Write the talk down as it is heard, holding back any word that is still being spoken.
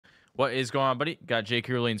What is going on, buddy? Got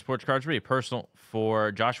J.K. Rowling Sports Cards ready. Personal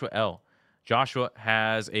for Joshua L. Joshua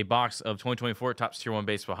has a box of 2024 Topps Tier 1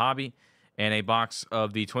 Baseball Hobby and a box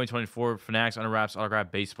of the 2024 Fanatics Under Wraps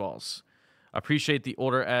Autograph Baseballs. Appreciate the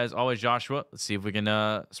order as always, Joshua. Let's see if we can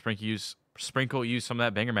sprinkle use some of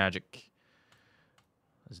that banger magic.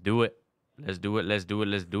 Let's do it. Let's do it. Let's do it.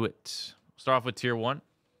 Let's do it. Start off with Tier 1.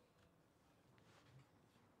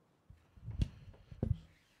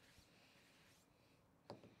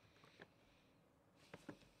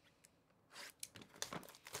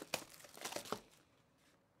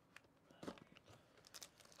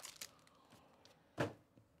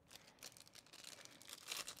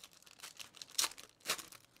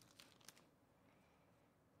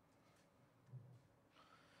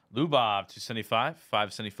 Lubov, 275.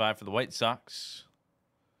 575 for the White Sox.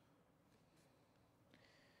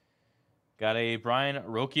 Got a Brian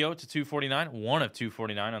Rocchio to 249. 1 of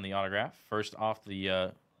 249 on the autograph. First off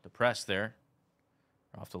the press there.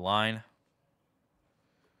 Off the line.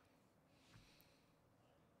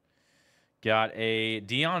 Got a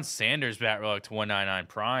Deion Sanders bat relic to 199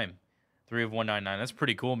 prime. 3 of 199. That's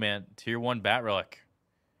pretty cool, man. Tier 1 bat relic.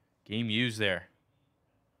 Game used there.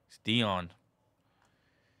 It's Deion.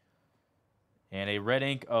 And a red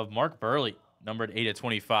ink of Mark Buehrle, numbered 8 of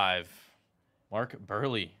 25. Mark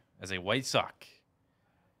Buehrle as a White Sox.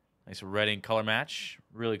 Nice red ink color match.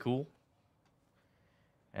 Really cool.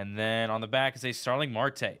 And then on the back is a Starling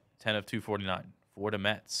Marte, 10 of 249 for the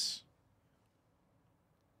Mets.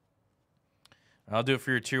 I'll do it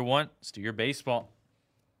for your Tier 1. Let's do your baseball.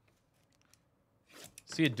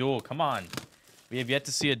 See a duel. Come on. We have yet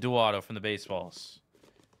to see a dual auto from the baseballs.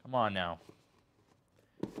 Come on now.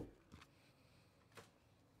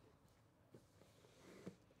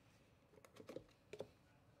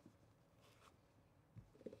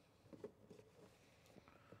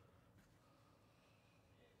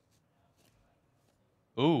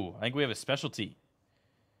 Ooh, I think we have a specialty.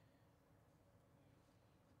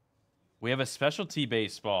 We have a specialty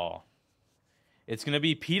baseball. It's going to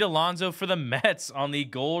be Pete Alonso for the Mets on the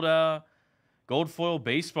gold foil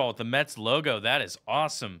baseball with the Mets logo. That is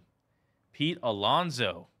awesome. Pete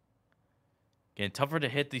Alonso. Getting tougher to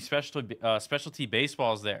hit the specialty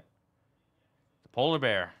baseballs there. The polar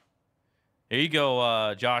bear. There you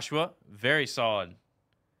go, Joshua. Very solid.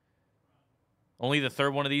 Only the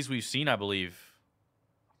third one of these we've seen, I believe.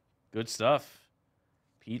 Good stuff.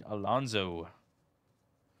 Pete Alonso.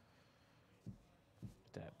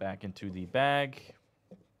 Put that back into the bag.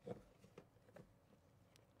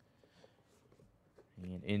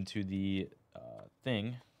 And into the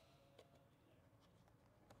thing.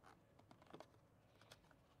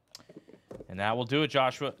 And that will do it,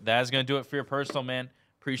 Joshua. That is going to do it for your personal, man.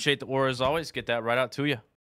 Appreciate the order as always. Get that right out to you.